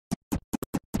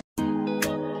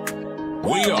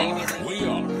We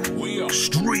are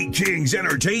Street Kings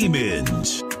Entertainment.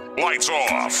 Lights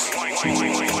off.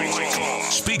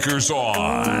 Speakers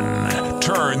on.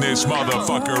 Turn this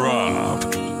motherfucker up.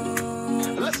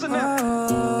 Listen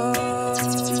now.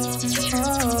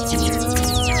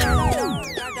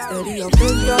 Steady your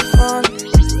picture for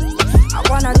me. I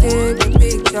wanna take a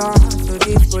picture so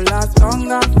this will last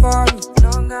longer for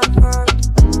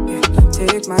me. Yeah,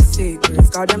 take my secrets,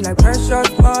 got them like precious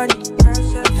money.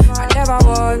 I never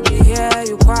want to hear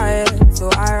you quiet, so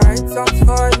I write songs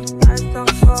for you. And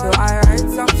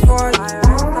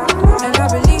I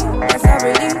believe, yes I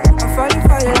believe, I'm falling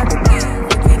for you like a thief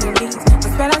between the leaves.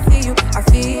 Cause when I see you, I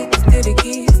feel it's still the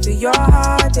keys to your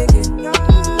heart again.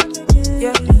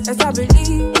 Yeah, yes I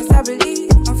believe,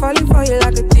 I'm falling for you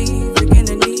like a thief between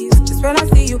the leaves. Cause when I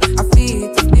see you, I feel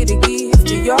it's still the keys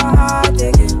to your heart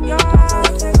again.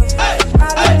 My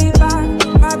baby bad,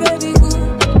 my baby good,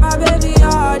 my baby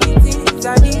all the things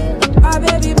I need. My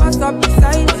baby must up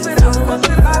beside me.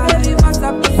 My baby must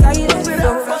up beside me. My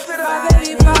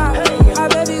baby bad, my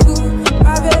baby good,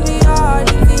 my baby all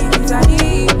the things I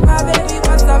need. My baby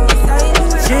must up beside me.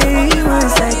 She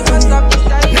was like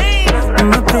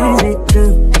mapenzi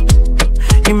tu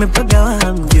nimepagawa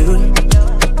hamjui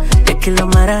ya kila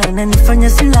mara ananifanya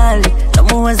silali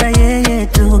namuwaza yeye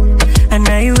tu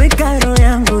anaiweka roho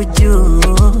yangu juu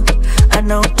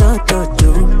ana utoto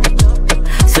tu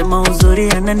sema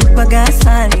uzuri ananipaga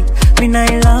asali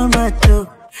minailamba tu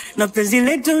na penzi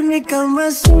letu ni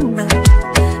kama suna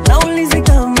naulizi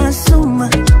kama suma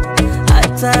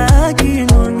hata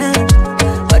akinuna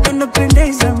bado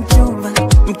napendeza mchumba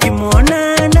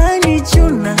mkimuona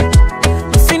ananichuna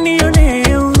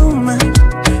msinione huruma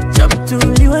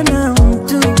chamtuliwa na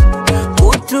mtu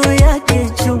utu yake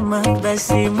chuma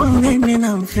basi mwangeni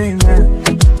nampenda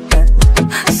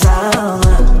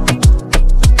sawa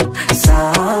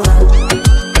sawa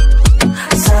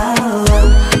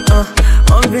sawa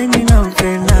mwangeni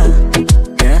nampenda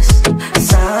yes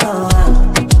sawa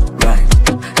right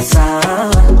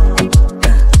sawa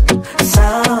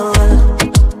sawa.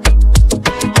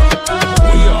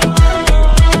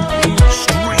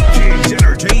 Street Kings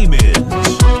Entertainment.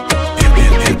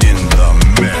 In the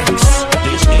mix.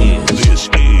 This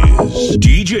is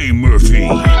DJ Murphy.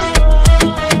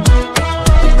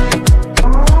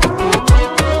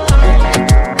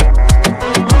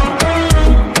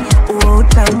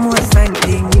 Utamu wa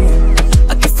sankingi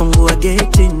akifungua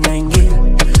geti naingia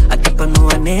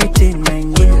akipanua neti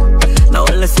naingia na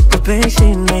wala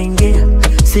sikupeshi naingia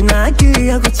sina akili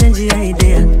ya kuchanjia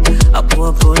idea hapo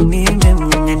hapo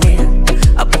nimemng'ang'ania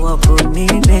hapo hapo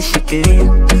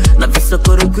nimeshikilia na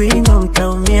visokoro kwingo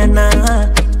mtaumia na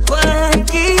kwa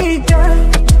hakika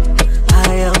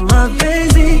haya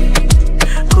mapenzi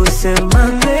kusema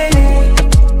mbele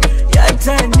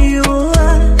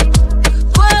yataniua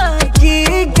kwa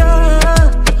hakika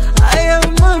haya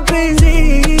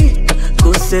mapenzi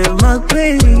kusema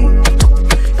kweli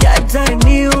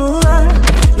yataniua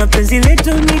na penzi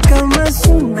letu ni kama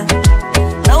suna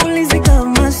naulizi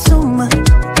kama suma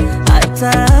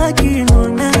hata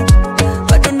akinuna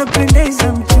bado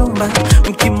napendeza mchumba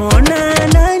mkimuona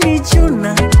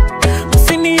ananichuna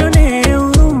msinione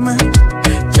huruma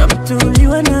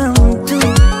chamtuliwa na mtu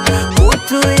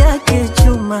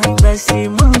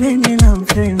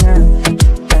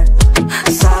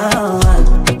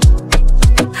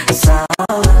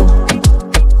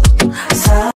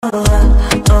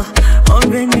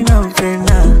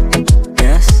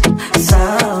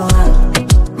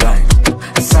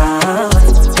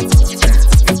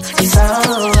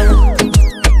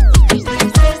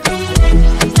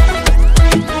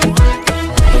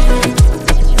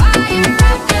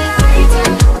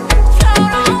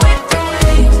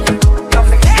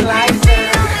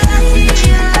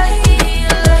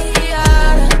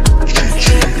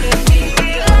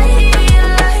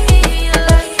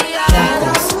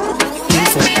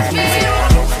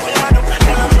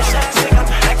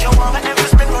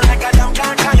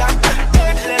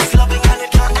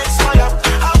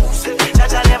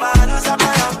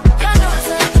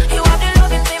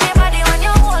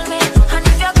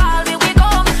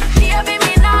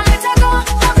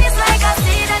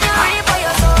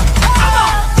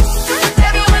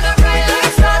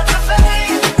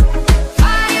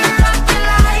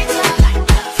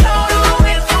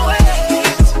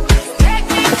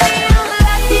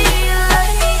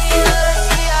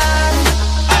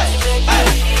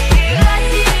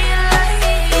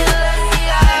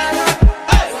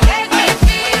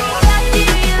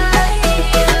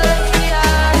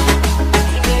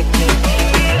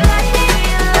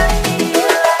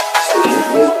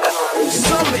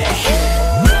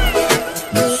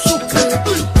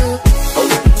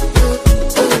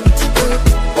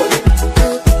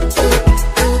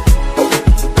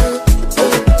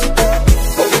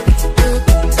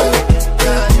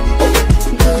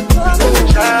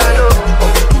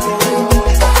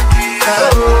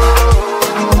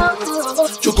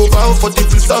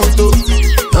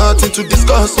nothing to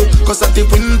discuss, oh. Cause I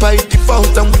did win by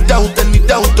default and without any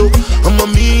doubt, oh. I'm a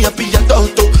me happy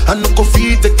adult, oh. I no go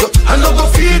feed the girl, I no go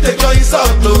feed the girl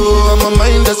insult, oh. I'm a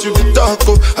mind as you can talk,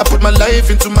 oh. I put my life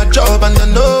into my job and I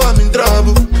know I'm in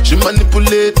trouble. She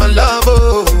manipulate my love,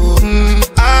 oh.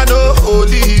 I know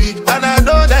holy and I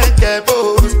know that get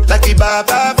both. Like the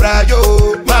Baba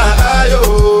Brayo, my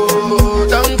ayo,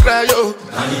 don't cry, yo.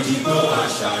 I need to go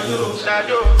and shadow.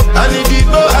 I need to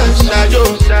go and shadow.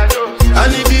 I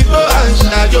need to go and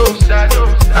shadow.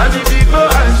 I need to go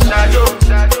and shadow.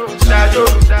 Shadow.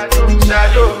 I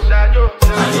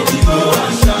need to go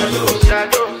and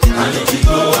shadow. I need to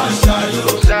go and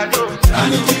shadow. I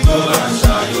need to go and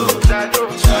shadow.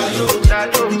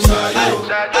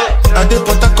 I did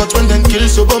put a cut when them kill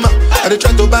Obama. I did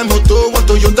try to buy moto, one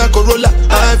Toyota Corolla.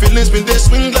 My feelings been they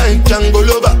swing like Django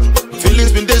Lover.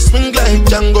 Feelings been they swing like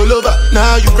Django Lover.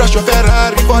 Now you crash your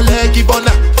Ferrari for leggy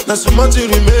bonner. Now so much you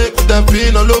remake with that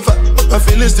pain all over. My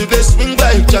feelings today swing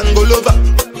like Django Lover.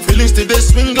 Feelings today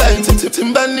swing like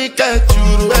Timbanika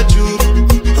Churu.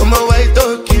 I'm a white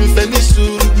dog in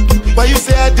Venezuela. Why you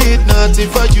say I did nothing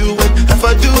for you when if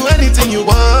I do anything you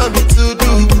want me to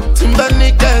do?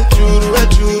 Timbanika Churu.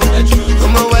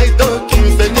 I'm a white dog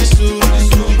in Venezuela.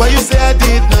 Why you say I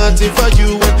did nothing for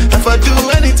you when if I do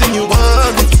anything you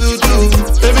want me to do?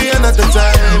 Maybe another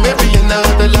time, maybe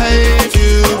another life.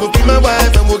 You will be my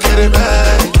wife and we'll get it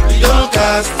right. Don't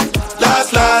cast,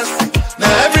 last.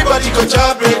 Now everybody go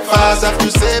job breakfast. Have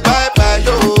to say bye-bye,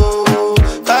 yo.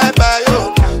 Bye-bye,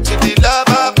 yo. To the love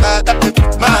of my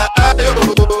yo.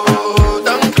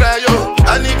 Don't cry, yo.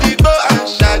 I need to go and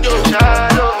shadow.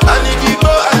 I need to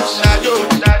go and shadow.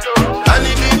 I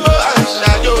need to go and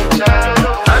shadow.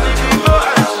 I need to go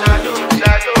and shadow.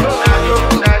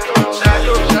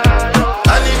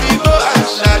 I need to go and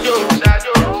shadow.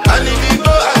 I need to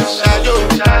go and shadow.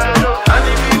 I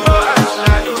need to go and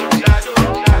shadow.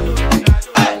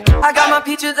 I got my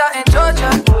peaches out in Georgia.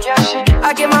 Oh yeah, shit.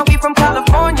 I get my weed from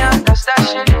California. That's that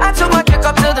shit. I took my chick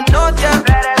up to the north, yeah.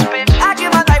 Badass bitch. I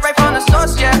get my light right from the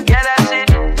source, yeah. Yeah, that's it.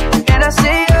 And I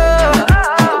see you,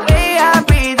 the way I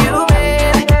breathe you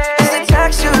in. It's the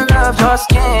texture of your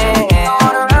skin. I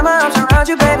wanna wrap my arms around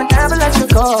you, baby, never let you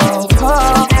go.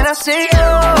 And I see you,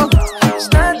 it's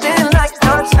nothing like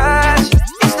your touch.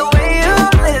 It's the way you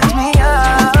lift me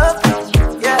up,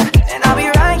 yeah. And I'll be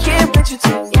right here with you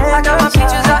too. Yeah, I got my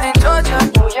peaches out in Georgia.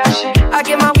 Oh yeah, shit. I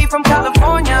get my weed from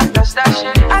California. That's that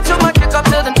shit. I took my chick up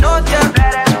to the north, yeah.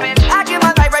 Badass bitch. I get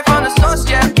my light right from the source,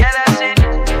 yeah. Yeah, that's it.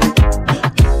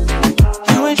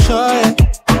 You ain't sure yet,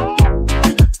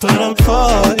 but I'm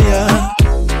for ya.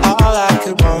 All I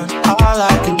could want, all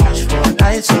I could wish for.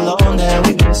 Nights alone that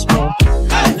we miss more.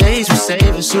 Days we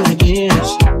save as souvenirs.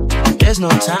 There's no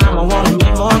time, I wanna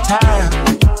make more time.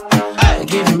 I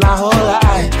give you my whole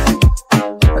life.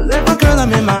 I live my girl,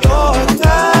 I'm in my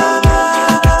order.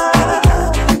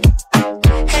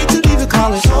 Hate to leave it,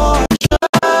 call it torture.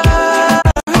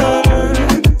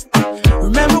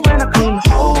 Remember when I couldn't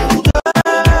hold her?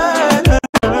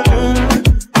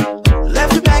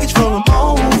 Left your baggage for a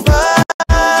moment.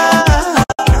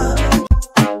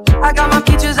 I got my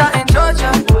peaches out in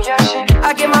Georgia. Oh yeah, shit.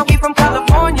 I get my weed from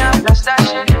California. That's that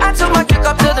shit. I took my chick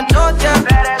up to the north, yeah.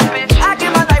 Badass bitch. I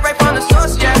get my light right from the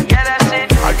source, yeah. Yeah, that's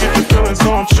it. I get the feeling,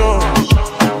 so I'm sure.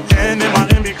 And in my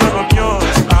hand because I'm yours.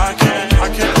 I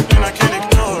can't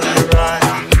ignore it, right?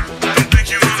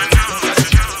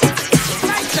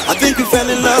 I think we fell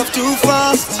in love too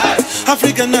fast.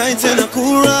 African nights in a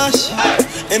cool rush.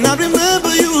 And I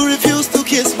remember you refused to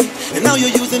kiss me. And now you're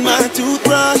using my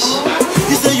toothbrush.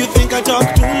 You say you think I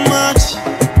talk too much,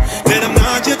 that I'm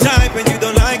not your type and you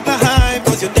don't like the hype.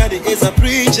 Cause your daddy is a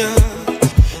preacher.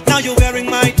 Now you're wearing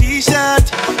my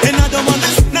t-shirt. And I don't want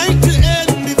this night to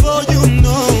end before you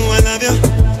know I love you.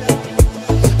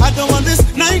 I don't want this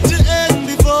night to end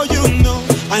before you know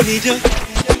I need you.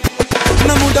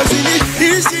 Na muda zini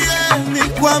nisiye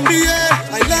nikwambie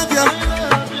I love you.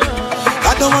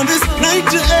 I don't want this night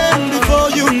to end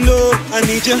before you know I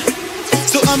need you.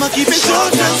 So I'ma keep it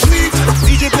short and sweet.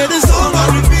 DJ play the song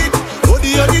on repeat.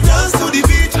 Odi dance to the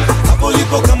beat.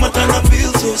 Apolipo kamatana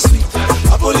feel so sweet.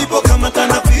 Apolipo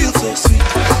kamatana feel so sweet.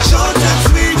 Short and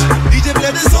sweet. DJ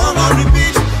play the song on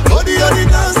repeat. Odi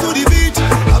dance to the beat.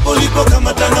 Apolipo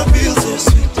kamatana feel so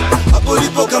sweet.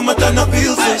 Apolipo kamatana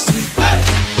feel so sweet.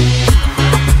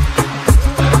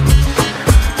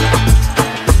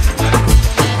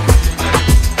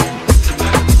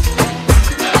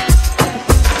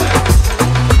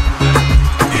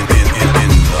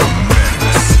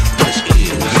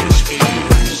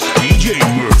 DJ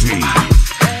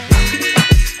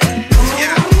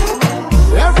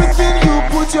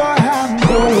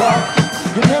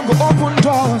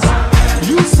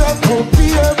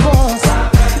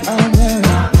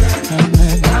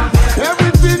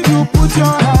put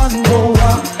your hand go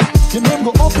up, your name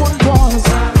go open doors.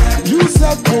 You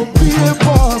said go be a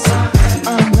boss.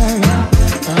 Amen,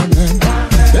 amen.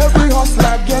 Every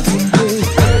hustler getting paid.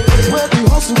 Where the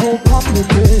hustle go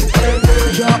complicate.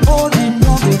 Your own in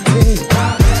your pay.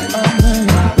 Amen.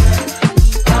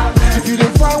 If you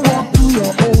don't find work, do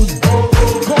your own.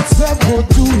 God said go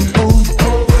do his own.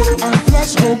 And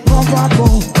flesh go cover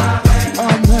bone.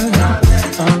 Amen,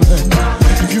 amen.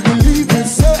 If you believe it,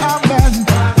 say amen.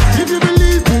 If you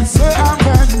believe it, say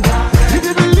amen. If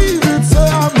you believe it, say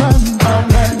amen,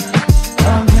 amen,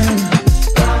 amen.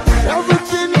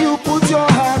 Everything you put your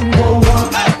hand go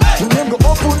up, your name go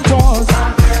open doors.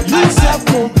 You self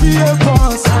go be a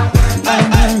boss.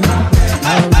 Amen,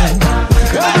 amen.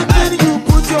 Everything you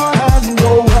put your hand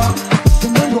go up,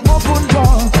 your name go open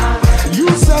doors. You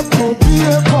self go be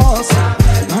a boss.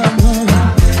 Amen,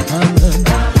 amen.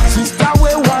 Sister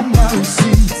way one man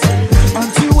sees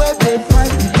until where they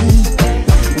fight the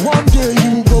king. One day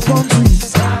you go born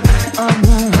twins.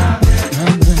 Amen,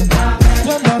 amen.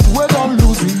 Then that way don't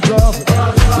losing job.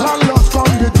 Landlord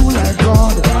come they do like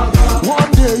God.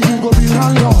 One day you go be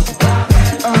landlord.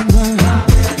 Amen,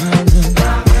 amen.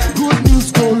 Good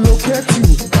news go locate you.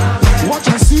 Watch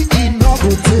and see it no go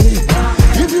take.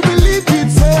 If you believe it,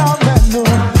 say amen. No,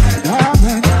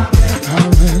 amen,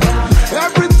 amen.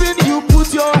 Everything you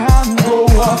put your hand go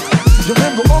up, your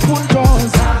name go open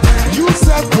doors. You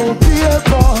said go be a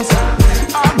boss.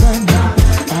 Amen,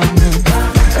 amen.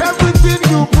 Everything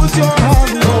you put your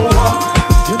hand go up,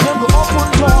 your name go open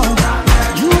doors.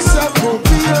 You said go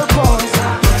be a boss.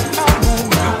 Amen,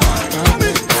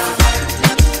 amen.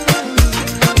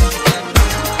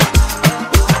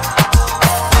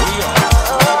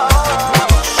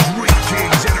 Street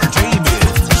Kings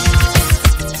Entertainment.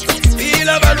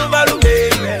 Bila balu balu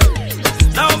baby,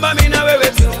 naomba mimi na wewe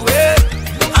tuwe,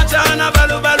 achana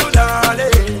balu balu dale,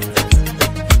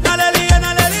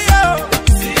 nalelia,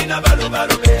 sina balu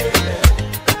balu baby,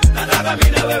 nataka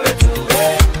mimi na wewe tuwe,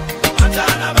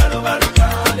 achana balu balu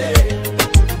dale.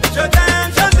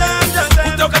 Shotem,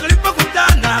 kutoka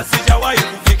tulipokutana sijawahi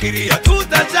kufikiria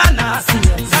tutachana,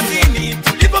 lakini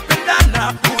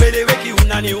tulipopendana ueleweki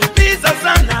unaniumiza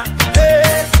sana.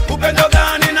 Upendo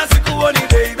gani na sikuoni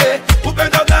baby,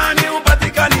 upendo gani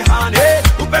upatikani hani,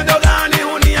 upendo gani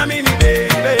uniamini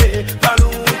baby, balu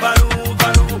balu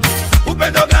balu.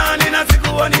 Upendo gani na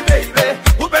sikuoni baby,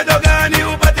 upendo gani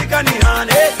upatikani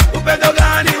hani, upendo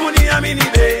gani uniamini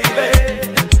baby,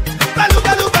 balu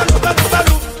balu balu balu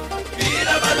balu.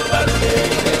 Bila balu balu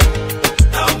baby,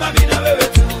 naomba mimi na wewe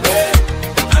tuwe,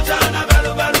 achana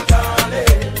balu balu dale,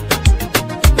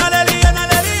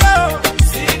 nalelia,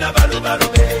 sina balu balu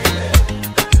baby,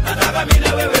 nataka mimi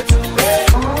na wewe tuwe,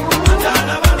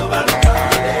 achana balu balu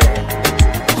dale.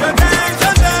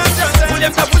 Ule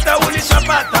mtafuta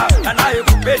ulishapata,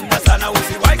 anayekupenda sana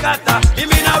usiwaikata.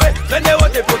 Mimi nawe twende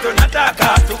wote poto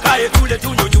nataka, tukae tule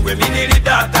tunyonyue mimi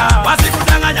nilitaka.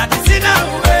 Wasikudanganya sina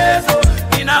uwezo,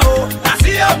 ninao na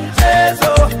sio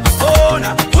mchezo.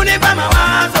 Ona unipa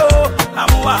mawazo,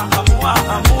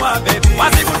 amua baby.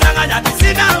 Wasikudanganya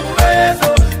sina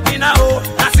uwezo, ninao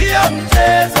na sio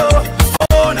mchezo.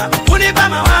 Ona unipa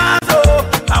mawazo,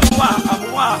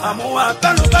 amua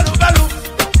balu balu balu.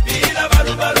 Bila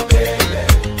balu balu baby,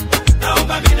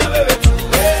 naomba mimi na wewe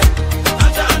tuwe,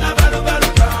 achana balu balu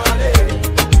dale,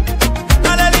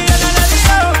 nalelia,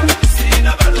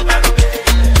 sina balu balu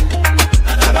baby,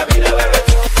 nataka mimi na wewe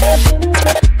tuwe.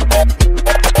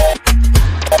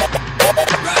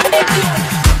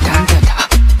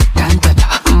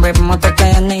 Mbe motaka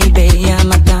ya neibe ya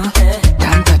mata.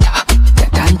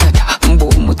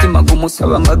 Mbu mutima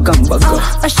gumusaba magambaga.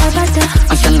 Ashabada,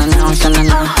 Ashanana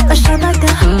Ashabada,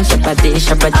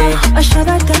 Shabade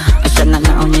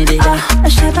Ashanana onirida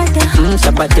Ashabada,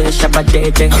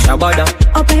 Shabada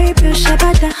oh baby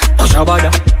Shabada,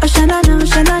 Shabada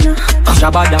Ashanana,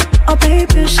 oh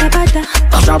baby Shabada,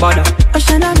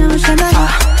 Ashanana.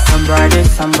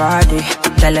 Somebody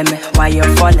telling me why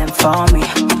you're falling for me.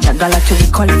 Chagala to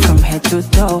be calling from head to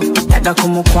toe. Naga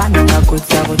kumukwana na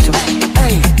kutabutu.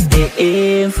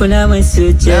 Funa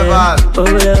masuja,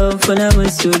 obula funa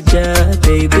masuja,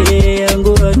 baby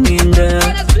yangu wakinda,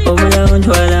 obula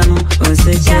untwala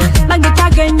msuja.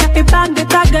 Bangitagen, yapi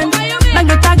bangitagen,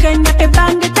 bangitagen, yapi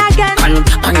bangitagen.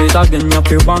 Bangitagen,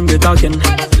 yapi bangitagen,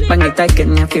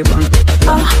 bangitagen, yapi bang.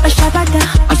 Oh, Ashabada,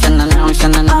 Ashanana,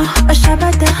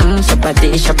 Ashabada,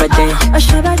 Shabade,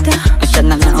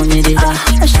 Ashanana onirida,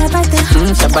 Ashabada,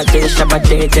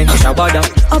 Shabada,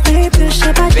 oh baby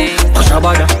Shabada,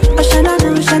 Shabada, Ashanana,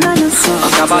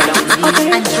 Shabada, oh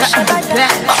baby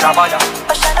Shabada,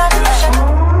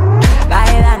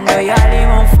 Bailando, you all in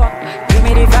one fuck. Give me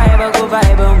the vibe, I go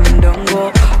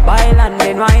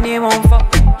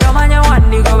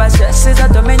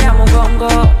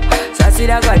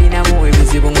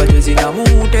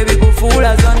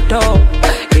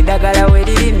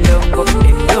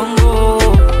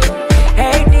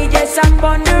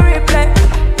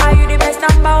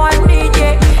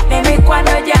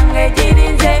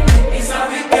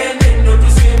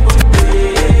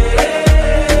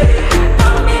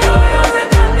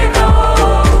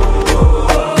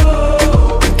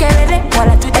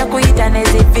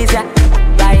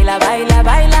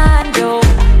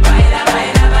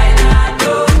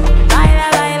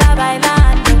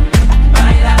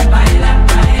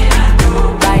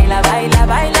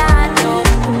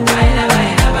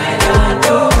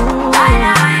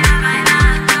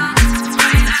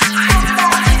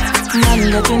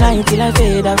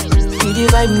fade out. See the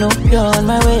vibe, no, you're on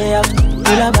my way out.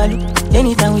 Pull a value,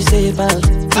 anytime we step out.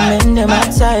 Men them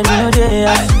outside, we know they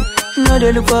out. No,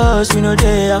 they look for us, we know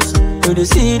they out. So they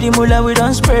see the moolah, we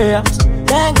don't spray out.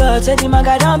 Thank God, said the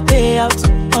maga don't pay out.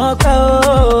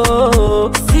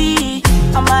 Okay, see,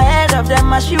 I'm ahead of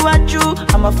them, as she want you.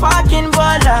 I'm a fucking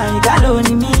baller, you got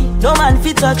only me. No man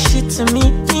fit talk shit to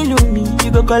me. Me look me, you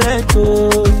go collect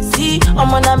oh. See,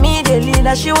 I'm on a me, the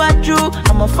leader, she want you.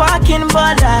 I'm a fucking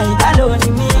baller, you got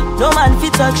only me. No man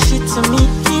fit talk shit to me.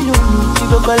 Me look me, you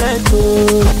go collect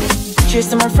oh. Cheers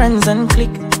to my friends and click.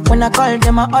 When I call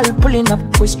them, I all pulling up.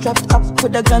 We strapped up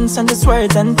with the guns and the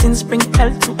swords and things. Bring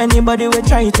hell to anybody who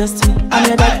try to test me. I'm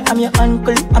your dad, I'm your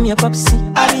uncle, I'm your popsy.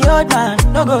 I'm the old man,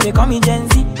 no go, they call me Gen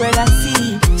Z. Where I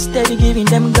see, steady giving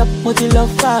them gap, what you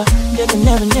love for. They can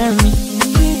never near me.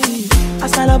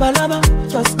 As a lover,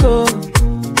 just go.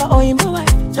 My own boy,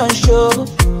 don't show.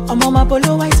 I'm on my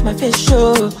polo white, my face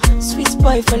show. Sweet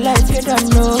boy for life, you don't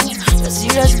know. The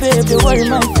serious babe, they worry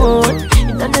my phone.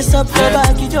 It done this up your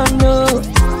back, you don't know.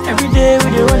 Every day we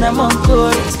do run, I'm on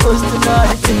call. Supposed to know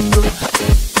the thing go.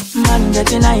 Man,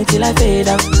 getting high till I fade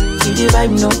out. See the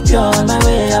vibe, no, you're on my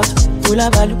way out. Full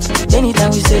of value,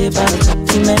 anytime we step out.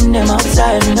 The men them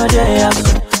outside, we know they out.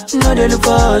 No, they look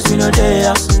for us, we know they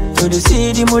out. So they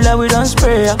see the moolah, we don't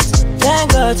spray out.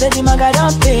 Thank God, said the maga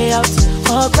don't pay out.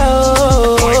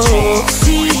 Okay,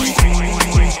 see.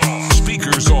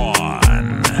 Speakers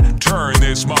on. Turn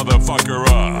this motherfucker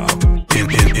up. In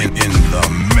the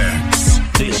mix.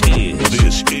 This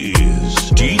is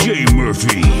DJ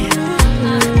Murphy.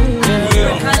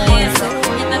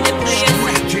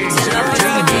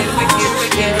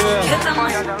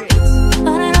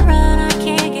 Running around, I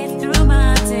can't get through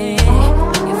my day.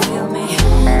 You feel me?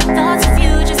 Thoughts of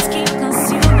you just keep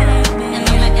consuming me.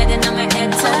 And in my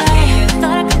head,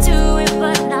 thought I could do it,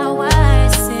 but now I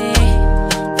see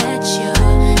that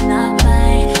you're not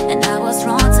mine, and I was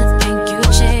wrong to think you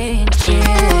changed.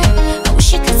 Yeah. I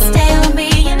wish you could stay on me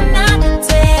another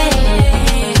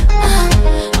day. I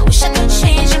wish I could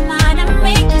change your mind and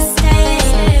make you stay.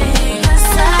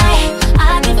 'Cause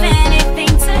I'd give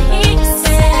anything to hear you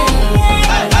say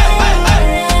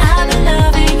I've been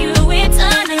loving you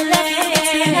eternally.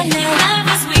 And your love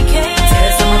is wicked.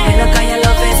 Tears on my pillow 'cause your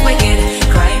love is wicked.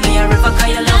 Cry me a river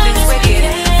 'cause your love is wicked.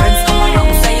 Friends come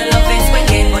around say your love is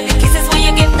wicked, but the kisses when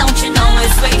you get down, you know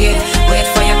it's wicked. Wait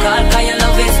for your call 'cause your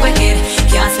love is wicked.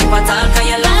 Can't sleep at all 'cause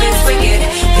your love is wicked.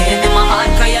 Pain in my heart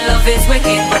 'cause your love is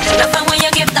wicked, but the love when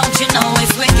you get down, you know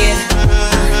it's wicked.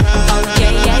 Oh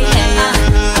yeah, yeah, yeah.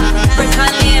 Brick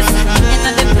and lace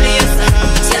in the place.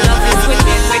 Your love is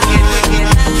wicked, wicked, wicked.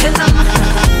 Kiss 'em.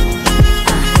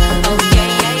 Oh yeah,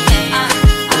 yeah, yeah.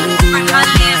 Brick and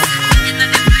lace in the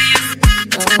place.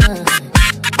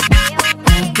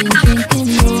 I've been drinking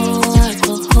more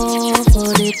alcohol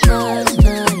for the past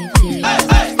 9 days.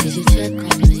 Did you check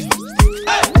on me?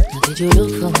 Or did you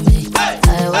look for me? I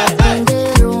walked in the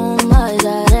room, eyes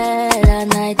are red,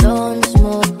 and I don't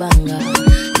smoke banger.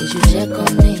 Did you check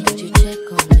on me? Did you check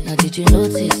on me? Now did you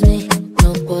notice me?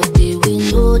 Nobody will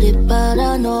know the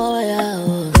paranoia.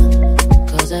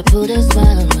 'Cause I put a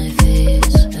smile on my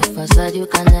face, a facade you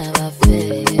can never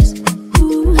face.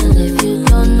 And if you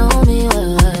don't know me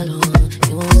well,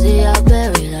 you won't see how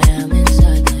buried I am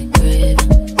inside my grave.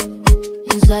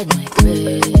 Inside my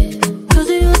grave. 'Cause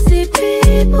you see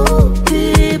people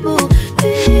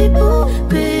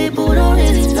don't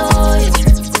really know you.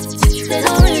 They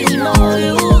don't really know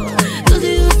you. 'Cause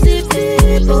you see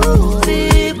people,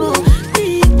 they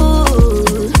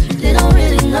don't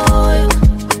really know you.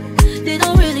 They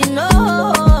don't really know.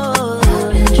 I've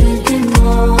been drinking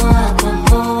more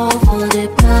alcohol for the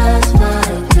past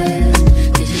 5 days.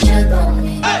 Did you check on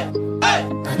me?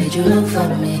 Or did you look for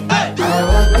me? I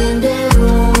walked in the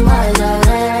room, eyes are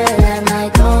red, and I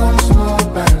don't smoke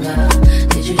banger.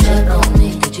 Did you check on me?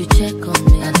 Did you check on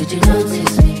me? And did you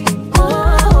notice me? Oh,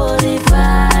 Holy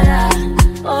Father,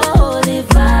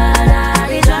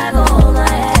 they drive on my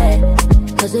head.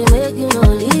 'Cause they make you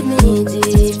not leave me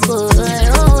deep. Oh,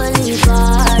 Holy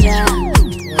Father.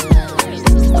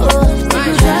 Oh,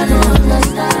 you try to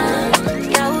understand.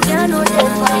 Yeah, we can know the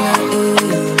fire.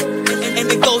 And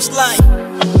it goes like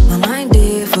My mind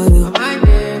there for you.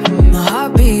 My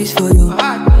heart beats for you.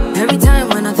 Every time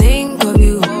when I think of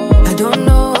you, I don't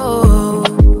know.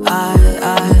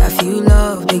 I feel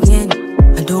love.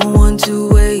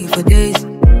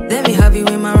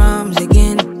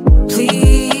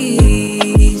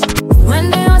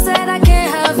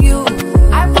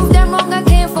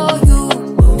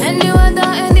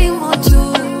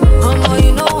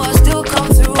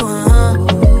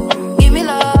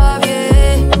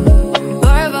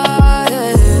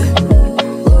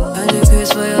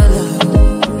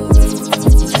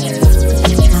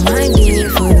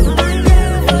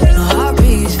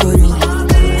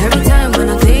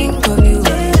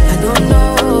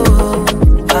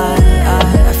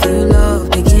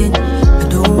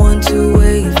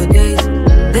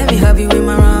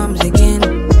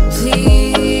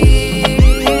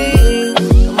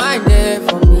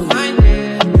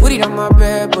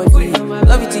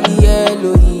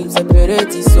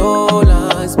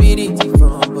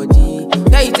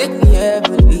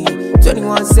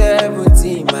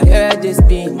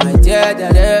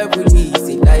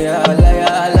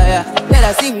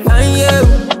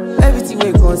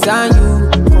 concern you,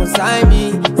 concern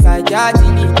me. Psychiatry,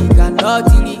 you cannot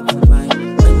delete my.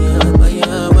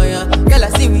 Girl, I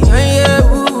see we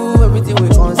ooh, everything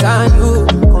will concern you,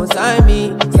 concern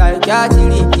me.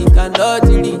 Psychiatry, you cannot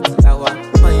delete our.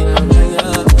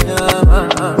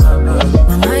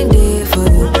 My mind is for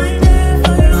you, my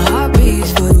heart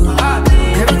beats for you.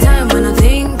 Every time when I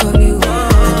think of you, I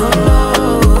don't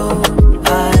know. I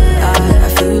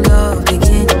feel love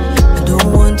again. I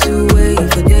don't want to wait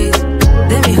for days.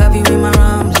 Let me have you in my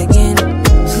arms again.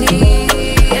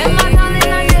 Sleep, am I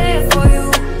darling? I'm there for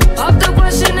you. Of the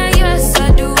question, and yes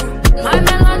I do. My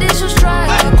melody should strike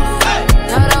a clue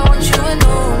that I want you and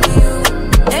only you.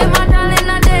 Am I darling?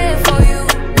 I'm there for you.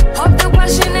 Of the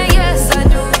question, and yes I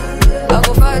do. I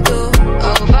go fight though, I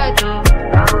go fight though,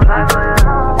 I go fight for you.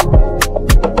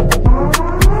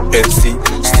 MC,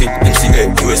 still MCA,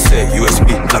 USA, USB,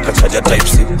 like a charger type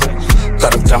C.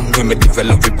 Character, we may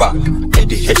develop it back.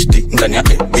 ADHD, ndani ya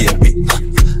ABNB.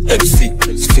 MC,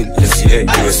 still MCA,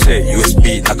 USA, USB,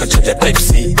 like a charger type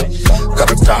C.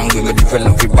 Character, we may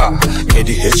develop it back.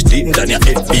 ADHD, ndani ya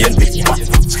ABNB.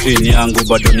 Screen yangu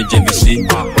bado ni JVC.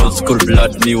 Old school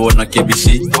blood, ni wana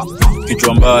KBC.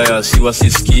 Kitu mbaya, siwa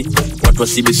siski. Watu wa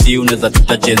CBC, uneza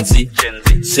tuta Gen Z.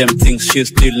 Same things, she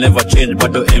still never change.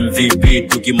 Bado MVP,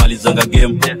 tukimalizanga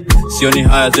game. Sioni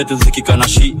haya zetu zikikana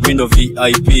shi. Mindo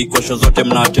VIP, kwa show zote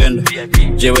mna attend.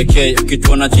 JWK,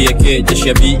 ukituona JK. Jeshi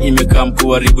ya B imekaa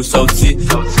mkuharibu South C.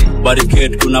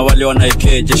 Barricade, kuna wale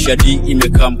wanaike. Jeshi ya D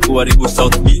imekaa mkuharibu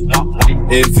South B.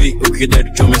 AV, ukidai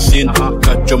tuchome scene.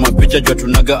 Kachoma picha jua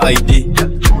tunaga ID.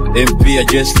 MP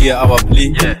ajeskia our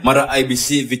plea. Mara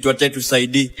IBC, vitu watatu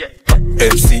saidi.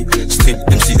 MC, still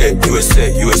MCA,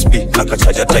 USA, USB, like a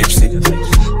charger type C.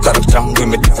 Character, we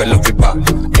may develop it back.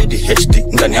 ADHD,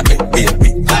 ndani ya ABNB.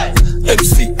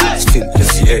 MC, still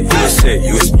MCA,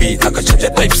 USA, USB, like a charger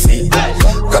type C.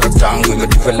 Character, we may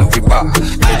develop it back.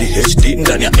 ADHD,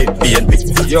 ndani ya ABNB.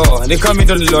 Yo, ni kama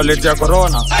ndo niloletea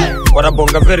corona.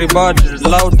 Wanabonga very bad,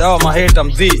 loud, awa mahate,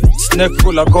 I'm the snake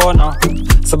kula kona.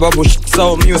 Sababu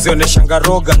sao music oneshanga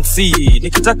rogan si.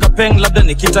 Nikitaka peng labda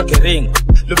nikitaka ring.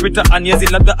 Lupita anyezi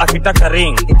labda akitaka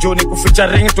ring. Joni kuficha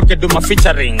ring tukeduma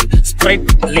featuring.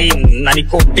 Sprite lean na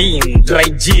nicotine. Dry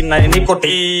gin na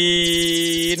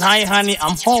nicotine. Hi honey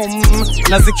I'm home.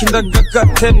 Nazi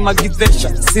kindergarten magidesha.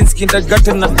 Since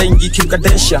kindergarten na daingi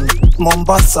Kardashian.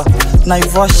 Mombasa,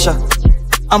 Naivasha.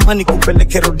 Ama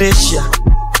nikupeleke Rhodesia.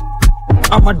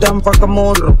 Ama dampa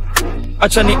kamoro.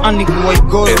 Achani ani kuwa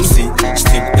igoro. MC,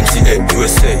 still MCA,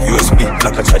 USA, USB,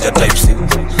 like a charger type C.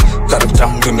 Character,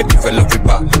 we may develop it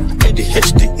back.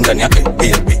 ADHD, ndani ya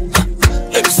ABNB.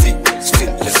 MC, still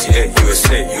MCA,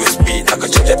 USA, USB, like a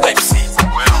charger type C.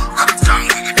 Character, we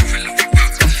may develop it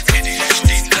back. ADHD,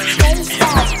 ndani ya ABNB.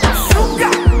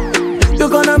 You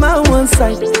gonna my one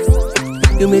side.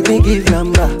 You make me give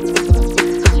number.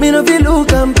 Me no feel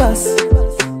look and pass.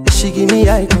 She give me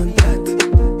eye contact.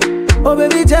 Oh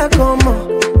baby, Jack, come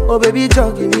on. Oh baby,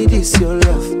 Jack, give me this your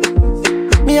love.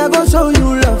 Me I go show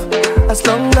you love. As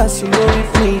long as you go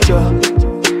with me, Joe.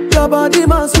 Your body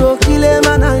must go kill him,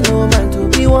 and I know mine to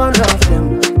be one of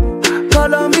them.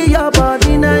 Call on me, your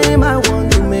body name. I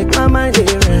want to make my mind a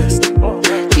rest.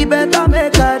 He better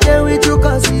make a day with you,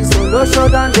 cause he's solo show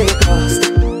than they cost.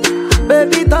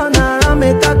 Baby, turn around,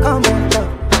 make her come on top.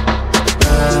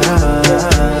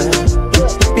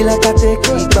 Be like I take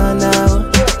it by now.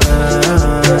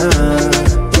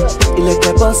 You like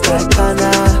a boss like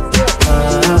Anna.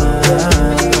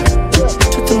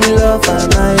 To me love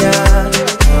Amaya.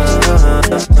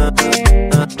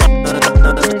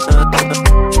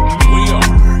 We are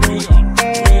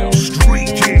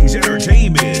Street Kings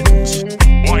Entertainment.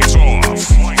 Lights off.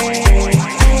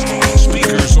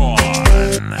 Speakers on.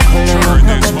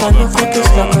 Turn this motherfucker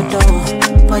on.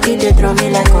 Body they draw me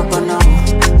like a bono.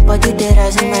 Body they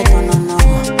rise in my tone, no.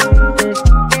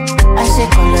 I say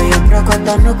color your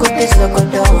procoto, no good is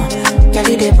locoto. Girl,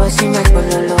 they bossy my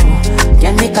pololo.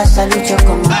 Girl, make a salute your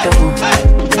commando.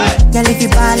 Girl, if you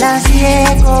balance the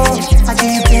echo, I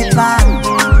give you paper.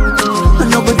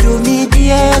 No go do me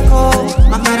the echo,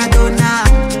 my Maradona.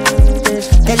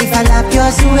 Girl, if I lap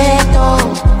your sueto,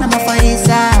 I'm a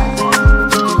farisa.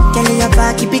 Girl, your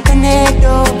back keep it connected,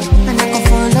 and I can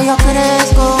follow your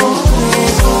cresco,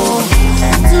 cresco.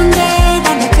 Today,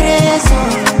 I'm the cresco.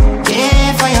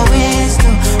 Yeah, for your waist,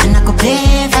 and I could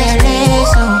pay for your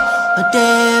lace, a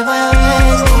day for your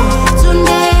waist.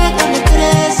 Today, I'm the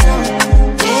cresco.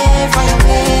 Yeah, for your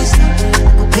waist, I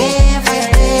could pay for your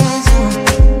lace,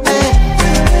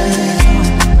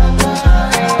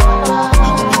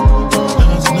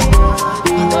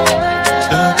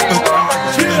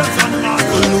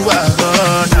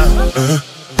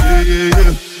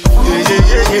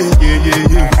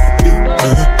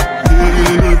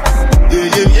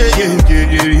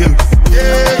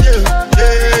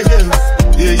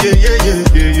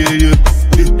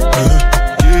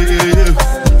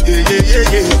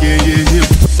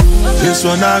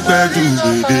 I grab you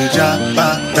with the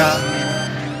jabata.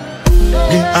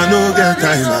 Me, I no get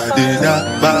time, I did that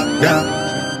back down.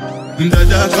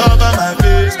 Dada cover my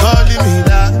face, calling me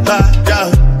that back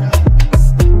down.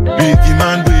 Biggie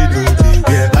man, we know they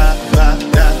get back down.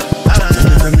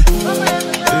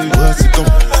 Tell me, what's it come?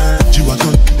 You are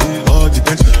done, all the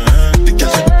tension, the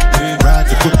cash, ride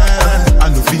the foot. I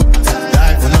know feet,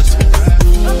 die for nothing.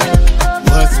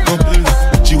 What's it come?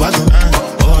 You are done,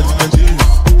 all the tension,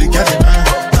 the cash,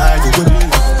 ride the foot.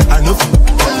 I know feet,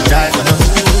 die for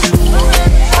nothing.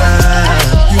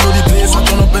 You know the place, I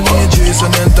turn up in the J's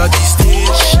and enter the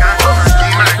stage.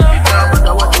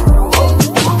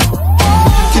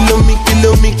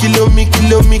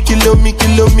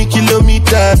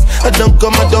 Kilometers. I don't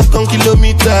come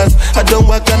kilometers. I don't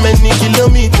walk that many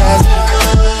kilometers.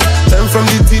 I'm from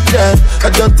the teacher. I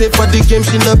don't take for the game,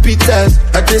 she no pitas.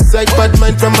 I decide bad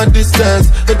mind from a distance.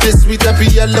 But this sweet happy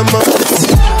alama.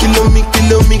 Kilometers.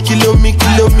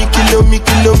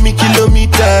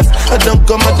 I don't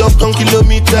come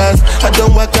kilometers. I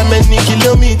don't walk that many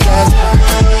kilometers.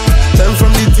 I'm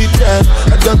from the teacher.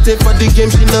 I don't take for the game,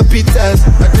 she no pitas.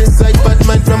 I decide bad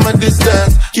mind from a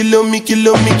distance.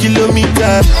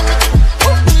 Kilometers.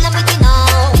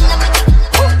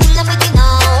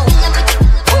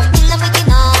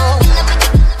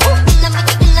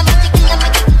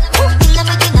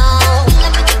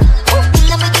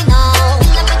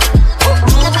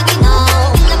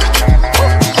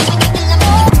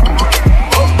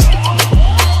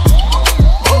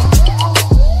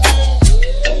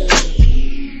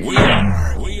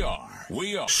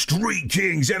 We are Street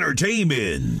Kings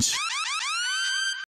Entertainment.